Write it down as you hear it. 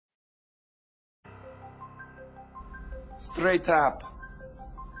Straight up.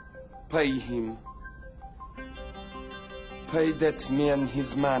 Pay him. Pay that man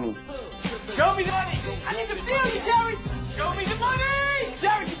his money. Show me the money! I need to feel you, Jerry! Show me the money!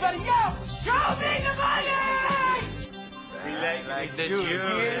 Jerry, you better yell! Show me the money! Like the juice.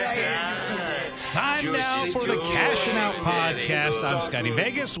 Time Juice now is for the good. Cashin Out podcast. I'm Good. Scotty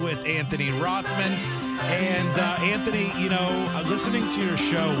Vegas with Anthony Rothman. And Anthony, you know, listening to your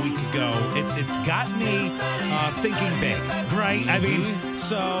show a week ago, it's got me thinking big, right? I mean,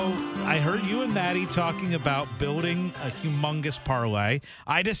 so I heard you and Maddie talking about building a humongous parlay.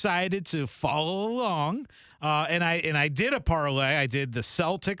 I decided to follow along, and I did a parlay. I did the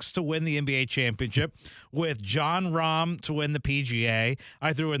Celtics to win the NBA championship with John Rahm to win the PGA.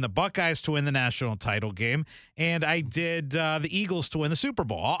 I threw in the Buckeyes to win the national title game, and I did the Eagles to win the Super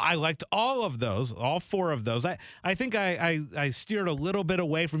Bowl. I liked all of those, all four of those. I think I steered a little bit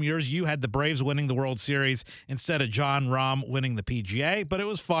away from yours. You had the Braves winning the World Series instead of John Rahm winning the PGA, but it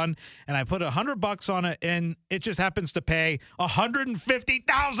was fun, and I put $100 on it, and it just happens to pay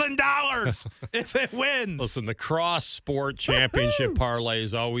 $150,000 if it wins. Listen, the cross sport championship parlay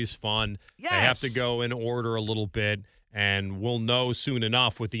is always fun. Yes. They have to go in order a little bit, and we'll know soon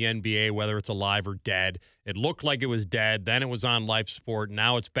enough with the NBA whether it's alive or dead. It looked like it was dead, then it was on Life Sport,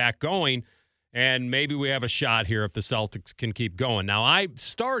 now it's back going, and maybe we have a shot here if the Celtics can keep going. Now, I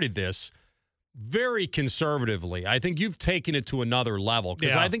started this very conservatively. I think you've taken it to another level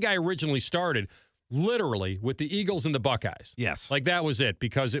because I think I originally started literally with the Eagles and the Buckeyes. Yes. Like that was it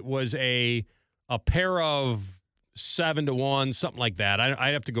because it was a pair of 7-1, something like that.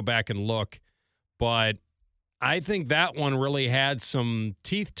 I'd have to go back and look, but I think that one really had some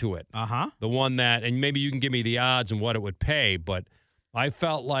teeth to it. The one that, and maybe you can give me the odds and what it would pay, but I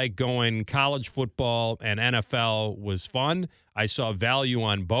felt like going college football and NFL was fun. I saw value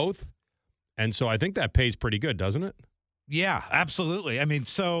on both, and so I think that pays pretty good, doesn't it? Yeah, absolutely. I mean,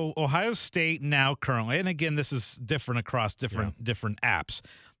 so Ohio State now currently, and again, this is different across different apps,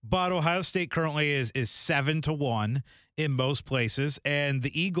 but Ohio State currently is 7-1 in most places, and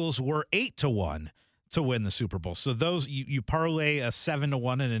the Eagles were 8-1 to win the Super Bowl. So those you parlay a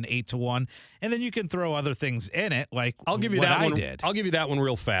 7-1 and an 8-1, and then you can throw other things in it, like I'll give you what that I one. did. I'll give you that one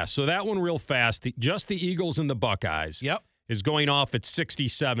real fast. So that one real fast, just the Eagles and the Buckeyes. Yep. Is going off at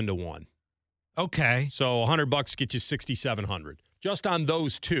 67-1. Okay. So $100 gets you 6,700 just on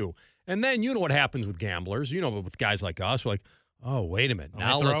those two. And then you know what happens with gamblers. You know, with guys like us, we're like, oh, wait a minute.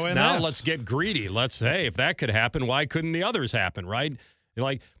 Now let's get greedy. Hey, if that could happen, why couldn't the others happen, right? You're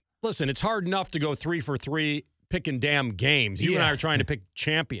like, listen, it's hard enough to go 3 for 3 picking damn games. You and I are trying to pick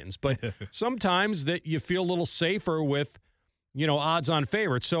champions, but sometimes that you feel a little safer with, odds on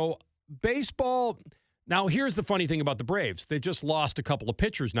favorites. So baseball. Now, here's the funny thing about the Braves. They've just lost a couple of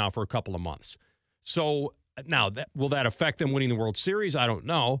pitchers now for a couple of months. So now, will that affect them winning the World Series? I don't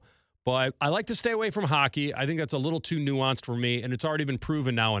know. But I like to stay away from hockey. I think that's a little too nuanced for me, and it's already been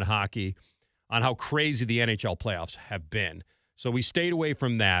proven now in hockey on how crazy the NHL playoffs have been. So we stayed away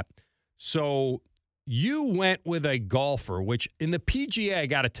from that. So you went with a golfer, which in the PGA, I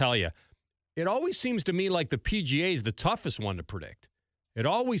got to tell you, it always seems to me like the PGA is the toughest one to predict. It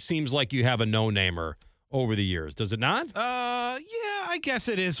always seems like you have a no-namer over the years, does it not? Yeah, I guess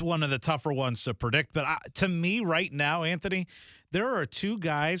it is one of the tougher ones to predict. But to me right now, Anthony, there are two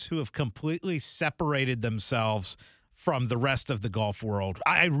guys who have completely separated themselves from the rest of the golf world.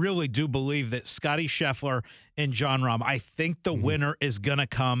 I really do believe that Scotty Scheffler and John Rahm, I think the winner is going to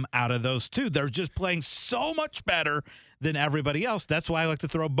come out of those two. They're just playing so much better than everybody else. That's why I like to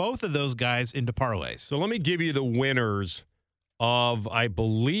throw both of those guys into parlays. So let me give you the winners of, I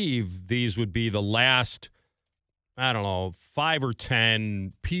believe these would be the last, 5 or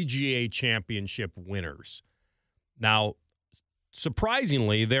 10 PGA championship winners. Now,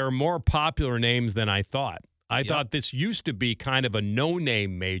 surprisingly, they're more popular names than I thought. I thought this used to be kind of a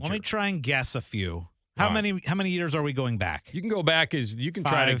no-name major. Let me try and guess a few. How many years are we going back? You can go back you can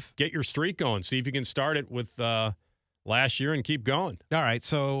 5. try to get your streak going. See if you can start it with last year and keep going. All right,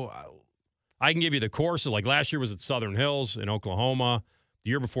 so I can give you the course. Like last year was at Southern Hills in Oklahoma. The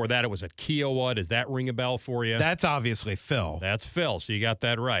year before that, it was at Kiowa. Does that ring a bell for you? that's obviously Phil. That's Phil, so you got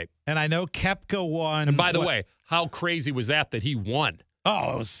that right. And I know Koepka won. And by the way, how crazy was that he won?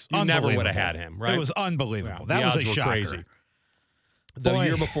 Oh, it was You never unbelievable. would have had him, right? It was unbelievable. The That was odds a were shocker. crazy. The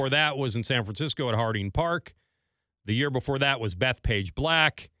year before that was in San Francisco at Harding Park. The year before that was Bethpage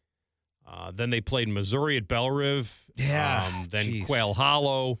Black. Then they played in Missouri at Bellerive. Then Quail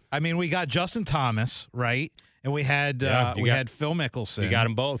Hollow. I mean, we got Justin Thomas, right? And we had had Phil Mickelson. You got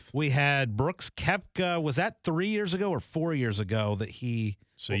them both. We had Brooks Koepka. Was that 3 years ago or 4 years ago that he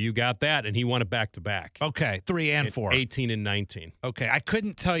So you got that, and he won it back-to-back. Okay, 3 and 4. 18 and 19. Okay, I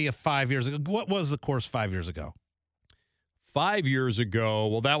couldn't tell you 5 years ago. What was the course 5 years ago? 5 years ago,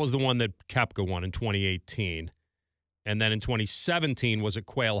 well, that was the one that Koepka won in 2018. And then in 2017 was at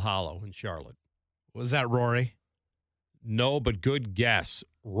Quail Hollow in Charlotte. Was that Rory? No, but good guess.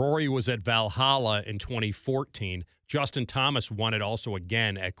 Rory was at Valhalla in 2014. Justin Thomas won it also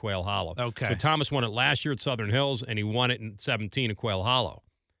again at Quail Hollow. Okay. So Thomas won it last year at Southern Hills, and he won it in 17 at Quail Hollow.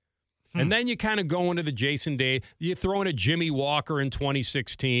 And then you kind of go into the Jason Day. You throw in a Jimmy Walker in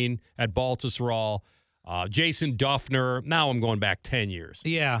 2016 at Baltusrol. Jason Duffner. Now I'm going back 10 years.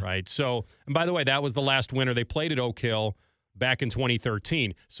 Yeah. Right. So, and by the way, that was the last winter. They played at Oak Hill back in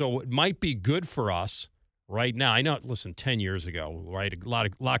 2013. So it might be good for us right now. I know, listen, 10 years ago, right? A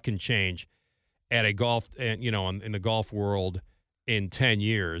lot can change at a golf, in the golf world in 10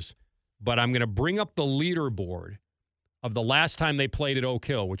 years. But I'm going to bring up the leaderboard of the last time they played at Oak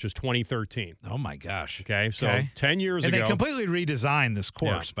Hill, which was 2013. Oh, my gosh. Okay, so 10 years ago. And they completely redesigned this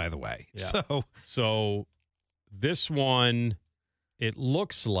course, by the way. Yeah. So this one, it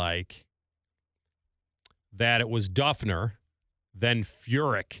looks like that it was Duffner, then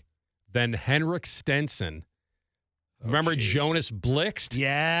Furyk, then Henrik Stenson. Remember Jonas Blixt?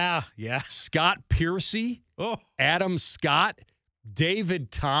 Yeah. Scott Piercy, Adam Scott,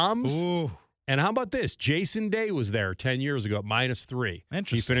 David Toms. Ooh. And how about this? Jason Day was there 10 years ago at -3.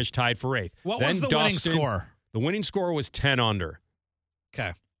 Interesting. He finished tied for 8th. What was the winning score? The winning score was 10 under.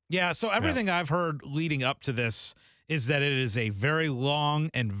 Okay. Yeah, so everything I've heard leading up to this is that it is a very long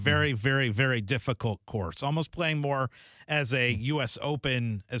and very, very, very difficult course, almost playing more as a U.S.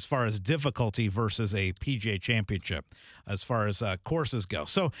 Open as far as difficulty versus a PGA Championship as far as courses go.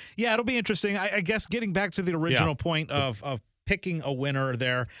 So, yeah, it'll be interesting. I guess getting back to the original point of picking a winner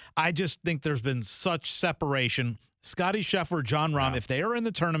there, I just think there's been such separation. Scotty Scheffler, Jon Rahm, if they are in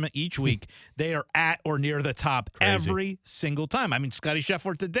the tournament each week, they are at or near the top every single time. I mean, Scotty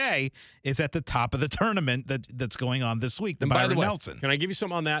Scheffler today is at the top of the tournament that's going on this week, the Byron Nelson. Can I give you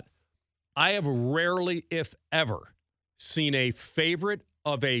something on that? I have rarely, if ever, seen a favorite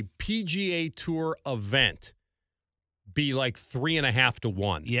of a PGA Tour event be like 3.5 to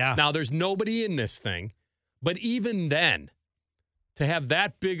 1. Yeah. Now, there's nobody in this thing, but even then, to have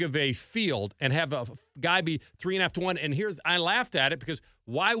that big of a field and have a guy be 3.5 to 1. And I laughed at it because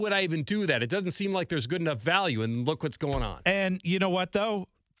why would I even do that? It doesn't seem like there's good enough value. And look what's going on. And you know what, though?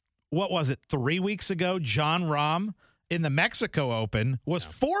 What was it? 3 weeks ago, Jon Rahm in the Mexico Open was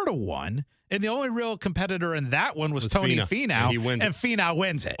 4 to 1. And the only real competitor in that one was Tony Finau. And he wins and Finau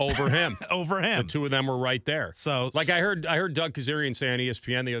wins it. Over him. Over him. The two of them were right there. So, like I heard Doug Kazarian say on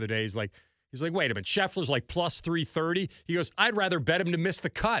ESPN the other day, he's like, wait a minute, Scheffler's like plus 330. He goes, I'd rather bet him to miss the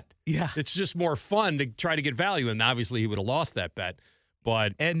cut. Yeah. It's just more fun to try to get value. And obviously he would have lost that bet.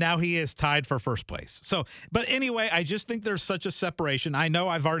 And now he is tied for first place. So, but anyway, I just think there's such a separation. I know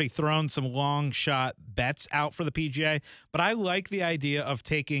I've already thrown some long shot bets out for the PGA, but I like the idea of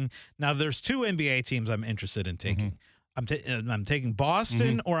taking, now there's 2 NBA teams I'm interested in taking. I'm taking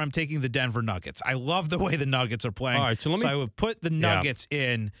Boston or I'm taking the Denver Nuggets. I love the way the Nuggets are playing. All right, so I would put the Nuggets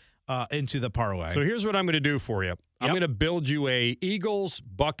into the parlay. So here's what I'm going to do for you. I'm going to build you a Eagles,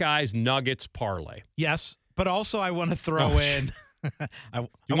 Buckeyes, Nuggets parlay. Yes, but also I want to throw in.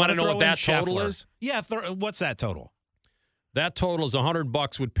 You want to know what that total is? Yeah, what's that total? That total is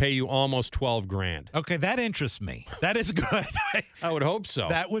 $100 would pay you almost $12,000. Okay, that interests me. That is good. I would hope so.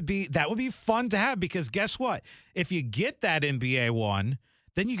 That would be fun to have because guess what? If you get that NBA one,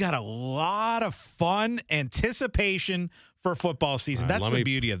 then you got a lot of fun anticipation for football season. That's the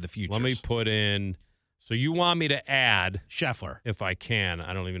beauty of the future. Let me put in. So you want me to add Scheffler if I can?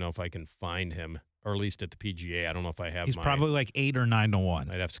 I don't even know if I can find him, or at least at the PGA. I don't know if I have. He's probably like 8 or 9 to 1.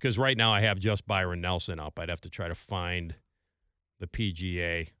 I'd have because right now I have just Byron Nelson up. I'd have to try to find the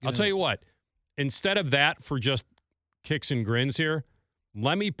PGA. I'll tell you what. Instead of that, for just kicks and grins here,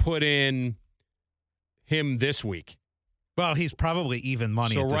 let me put in him this week. Well, he's probably even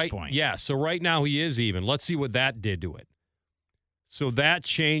money at this point. Yeah, so right now he is even. Let's see what that did to it. So that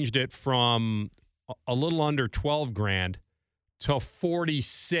changed it from a little under $12,000 to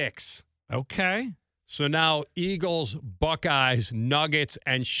 46. Okay. So now Eagles, Buckeyes, Nuggets,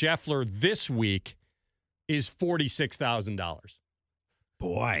 and Scheffler this week is $46,000.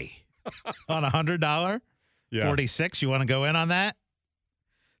 Boy. On $100? Yeah. 46. You want to go in on that?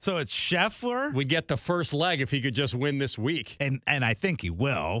 So it's Scheffler. We get the first leg if he could just win this week. And I think he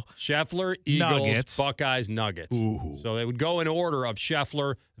will. Scheffler, Eagles, Nuggets. Buckeyes, Nuggets. Ooh. So they would go in order of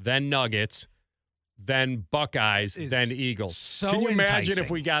Scheffler, then Nuggets, then Buckeyes, then Eagles. So Can you imagine enticing.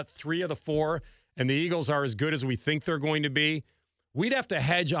 if we got 3 of the 4 and the Eagles are as good as we think they're going to be? we'd have to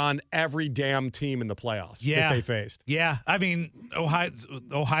hedge on every damn team in the playoffs that they faced. Yeah. I mean,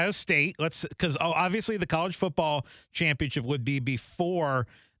 Ohio State, because obviously the college football championship would be before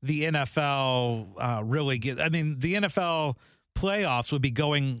the NFL the NFL playoffs would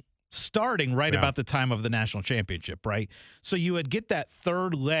be starting right about the time of the national championship, right? So you would get that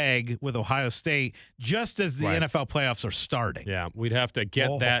third leg with Ohio State just as the NFL playoffs are starting. Yeah, we'd have to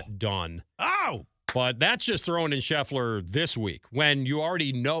get that done. Oh! But that's just throwing in Scheffler this week when you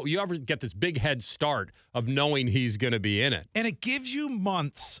already know, you ever get this big head start of knowing he's going to be in it. And it gives you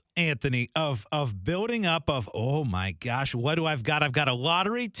months, Anthony, of building up of, oh my gosh, what do I've got? I've got a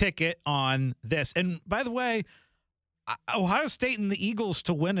lottery ticket on this. And by the way, Ohio State and the Eagles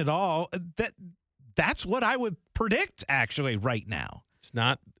to win it all, that's what I would predict actually right now. It's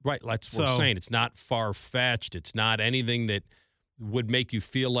not, right, we're saying it's not far-fetched. It's not anything that would make you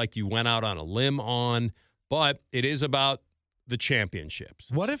feel like you went out on a limb on, but it is about the championships.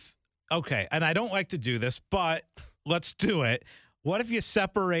 What if, okay, and I don't like to do this, but let's do it. What if you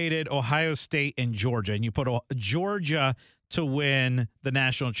separated Ohio State and Georgia and you put Georgia to win the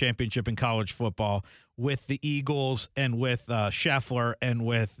national championship in college football with the Eagles and with Scheffler and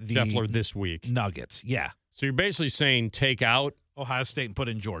with the Scheffler this week. Nuggets? Yeah. So you're basically saying take out Ohio State and put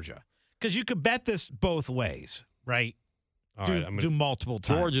in Georgia. Because you could bet this both ways, right? Do multiple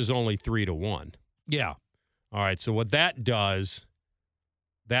times. Georgia's only 3-1. Yeah. All right. So what that does,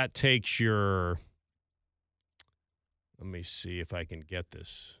 that takes your. Let me see if I can get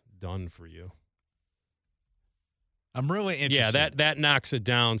this done for you. I'm really interested. Yeah, that knocks it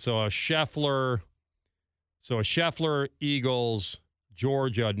down. So a Scheffler, Eagles,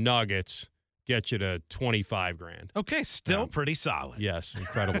 Georgia, Nuggets get you to $25,000. Okay, still pretty solid. Yes,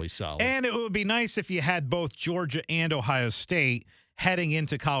 incredibly solid. And it would be nice if you had both Georgia and Ohio State heading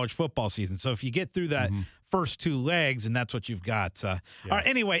into college football season. So if you get through that first two legs, and that's what you've got. All right,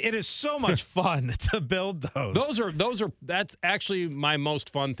 anyway, it is so much fun to build those. That's actually my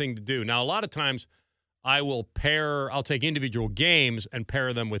most fun thing to do. Now, a lot of times I'll take individual games and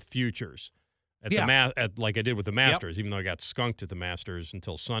pair them with futures like I did with the Masters, even though I got skunked at the Masters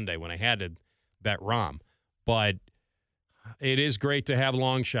until Sunday when I had to bet Rahm. But it is great to have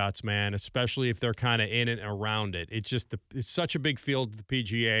long shots, man, especially if they're kind of in it and around it. It's just it's such a big field, the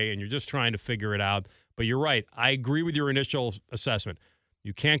PGA, and you're just trying to figure it out. But you're right. I agree with your initial assessment.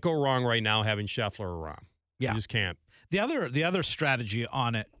 You can't go wrong right now having Scheffler or Rahm. Yeah. You just can't. The other strategy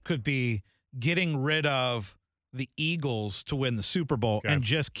on it could be getting rid of the Eagles to win the Super Bowl and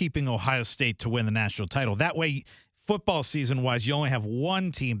just keeping Ohio State to win the national title. That way, football season-wise, you only have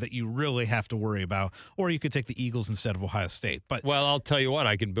one team that you really have to worry about, or you could take the Eagles instead of Ohio State. But well, I'll tell you what,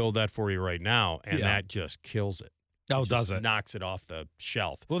 I can build that for you right now, and that just kills it. Oh, does it? Knocks it off the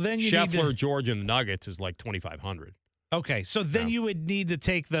shelf. Well, then you Scheffler, Georgia, and the Nuggets is like 2,500. Okay, so then you would need to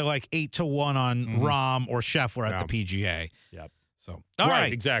take the 8-1 on Rahm or Scheffler at the PGA. Yep. So all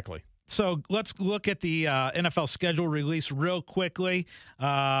right, exactly. So let's look at the NFL schedule release real quickly.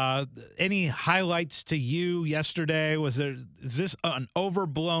 Any highlights to you yesterday? Is this an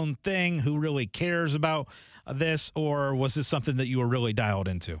overblown thing? Who really cares about this? Or was this something that you were really dialed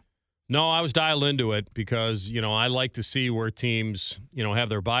into? No, I was dialed into it because, I like to see where teams, have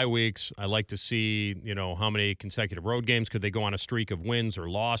their bye weeks. I like to see, how many consecutive road games could they go on a streak of wins or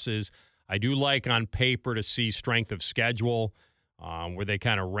losses. I do like on paper to see strength of schedule. Where they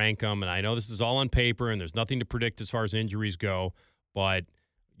kind of rank them. And I know this is all on paper, and there's nothing to predict as far as injuries go, but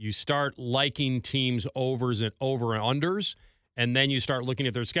you start liking teams' overs and over and unders, and then you start looking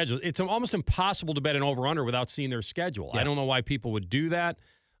at their schedules. It's almost impossible to bet an over-under without seeing their schedule. Yeah. I don't know why people would do that.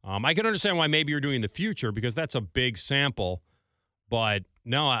 I can understand why maybe you're doing the future because that's a big sample, but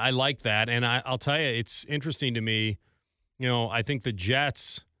no, I like that. And I'll tell you, it's interesting to me. I think the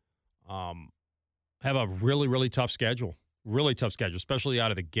Jets have a really, really tough schedule. Really tough schedule, especially out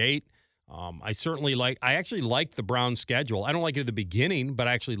of the gate. I actually like the Browns' schedule. I don't like it at the beginning, but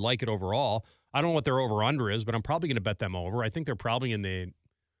I actually like it overall. I don't know what their over-under is, but I'm probably going to bet them over. I think they're probably in the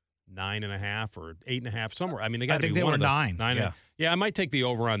 9.5 or 8.5 somewhere. I mean, I think they were 9. Yeah, I might take the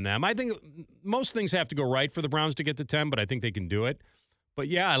over on them. I think most things have to go right for the Browns to get to 10, but I think they can do it. But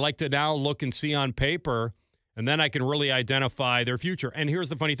yeah, I like to now look and see on paper, and then I can really identify their future. And here's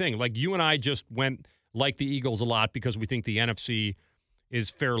the funny thing. Like you and I just went like the Eagles a lot because we think the NFC is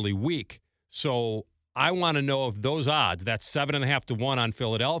fairly weak. So I want to know if those odds, that 7.5-1 on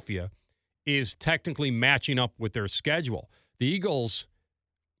Philadelphia, is technically matching up with their schedule. The Eagles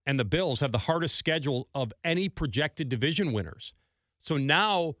and the Bills have the hardest schedule of any projected division winners. So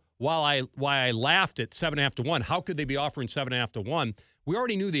now, while I laughed at 7.5-1, how could they be offering 7.5-1? We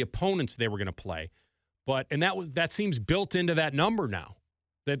already knew the opponents they were going to play. And that seems built into that number now,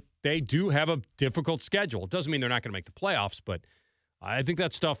 that they do have a difficult schedule. It doesn't mean they're not going to make the playoffs, but I think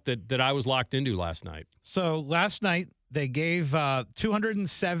that's stuff that I was locked into last night. So last night they gave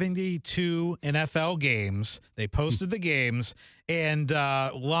 272 NFL games. They posted the games, and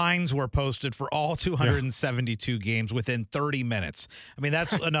lines were posted for all 272 games within 30 minutes. I mean,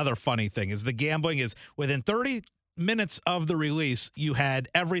 that's another funny thing is the gambling is within 30 minutes of the release, you had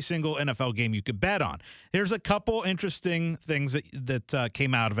every single NFL game you could bet on. Here's a couple interesting things that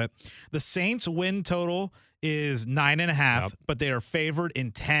came out of it. The Saints win total is 9.5, but they are favored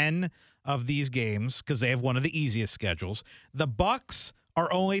in 10 of these games because they have one of the easiest schedules. The Bucs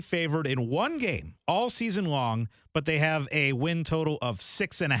are only favored in one game all season long, but they have a win total of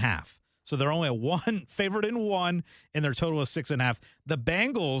 6.5. So they're only favored in one, and their total is 6.5. The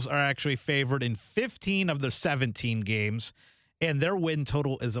Bengals are actually favored in 15 of the 17 games, and their win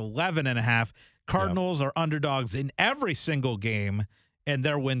total is 11.5. Cardinals are underdogs in every single game, and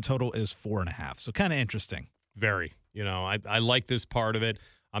their win total is 4.5. So kind of interesting. Very. I like this part of it.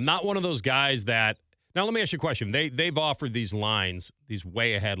 I'm not one of those guys that – now let me ask you a question. They've offered these lines, these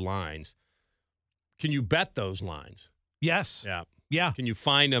way-ahead lines. Can you bet those lines? Yes. Yeah. Can you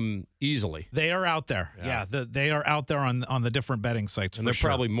find them easily? They are out there. Yeah, they are out there on the different betting sites. And they're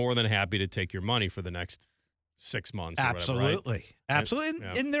probably more than happy to take your money for the next 6 months. Absolutely, or whatever, right? Absolutely.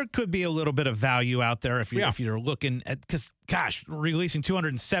 And there could be a little bit of value out there if you're looking at, because gosh, releasing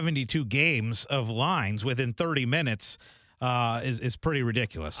 272 games of lines within 30 minutes is pretty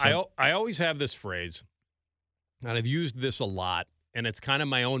ridiculous. So. I always have this phrase, and I've used this a lot, and it's kind of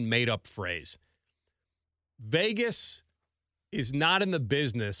my own made up phrase. Vegas is not in the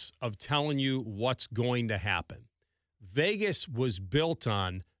business of telling you what's going to happen. Vegas was built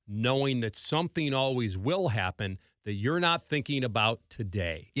on knowing that something always will happen that you're not thinking about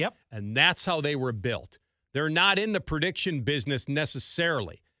today. Yep. And that's how they were built. They're not in the prediction business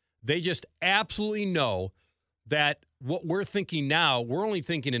necessarily. They just absolutely know that what we're thinking now, we're only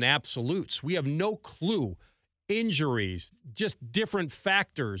thinking in absolutes. We have no clue. Injuries, just different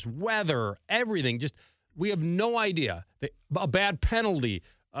factors, weather, everything. We have no idea. A bad penalty,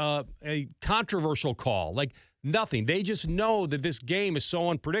 a controversial call, like nothing. They just know that this game is so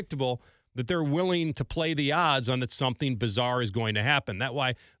unpredictable that they're willing to play the odds on that something bizarre is going to happen. That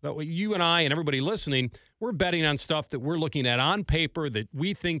way you and I and everybody listening, we're betting on stuff that we're looking at on paper that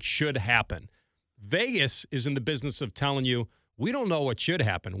we think should happen. Vegas is in the business of telling you, we don't know what should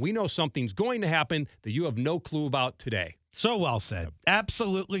happen. We know something's going to happen that you have no clue about today. So well said.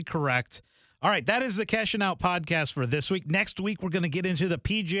 Absolutely correct. All right, that is the Cashin Out podcast for this week. Next week, we're going to get into the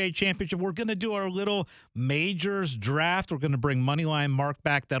PGA Championship. We're going to do our little majors draft. We're going to bring Moneyline Mark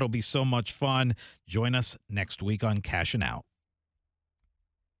back. That'll be so much fun. Join us next week on Cashin Out.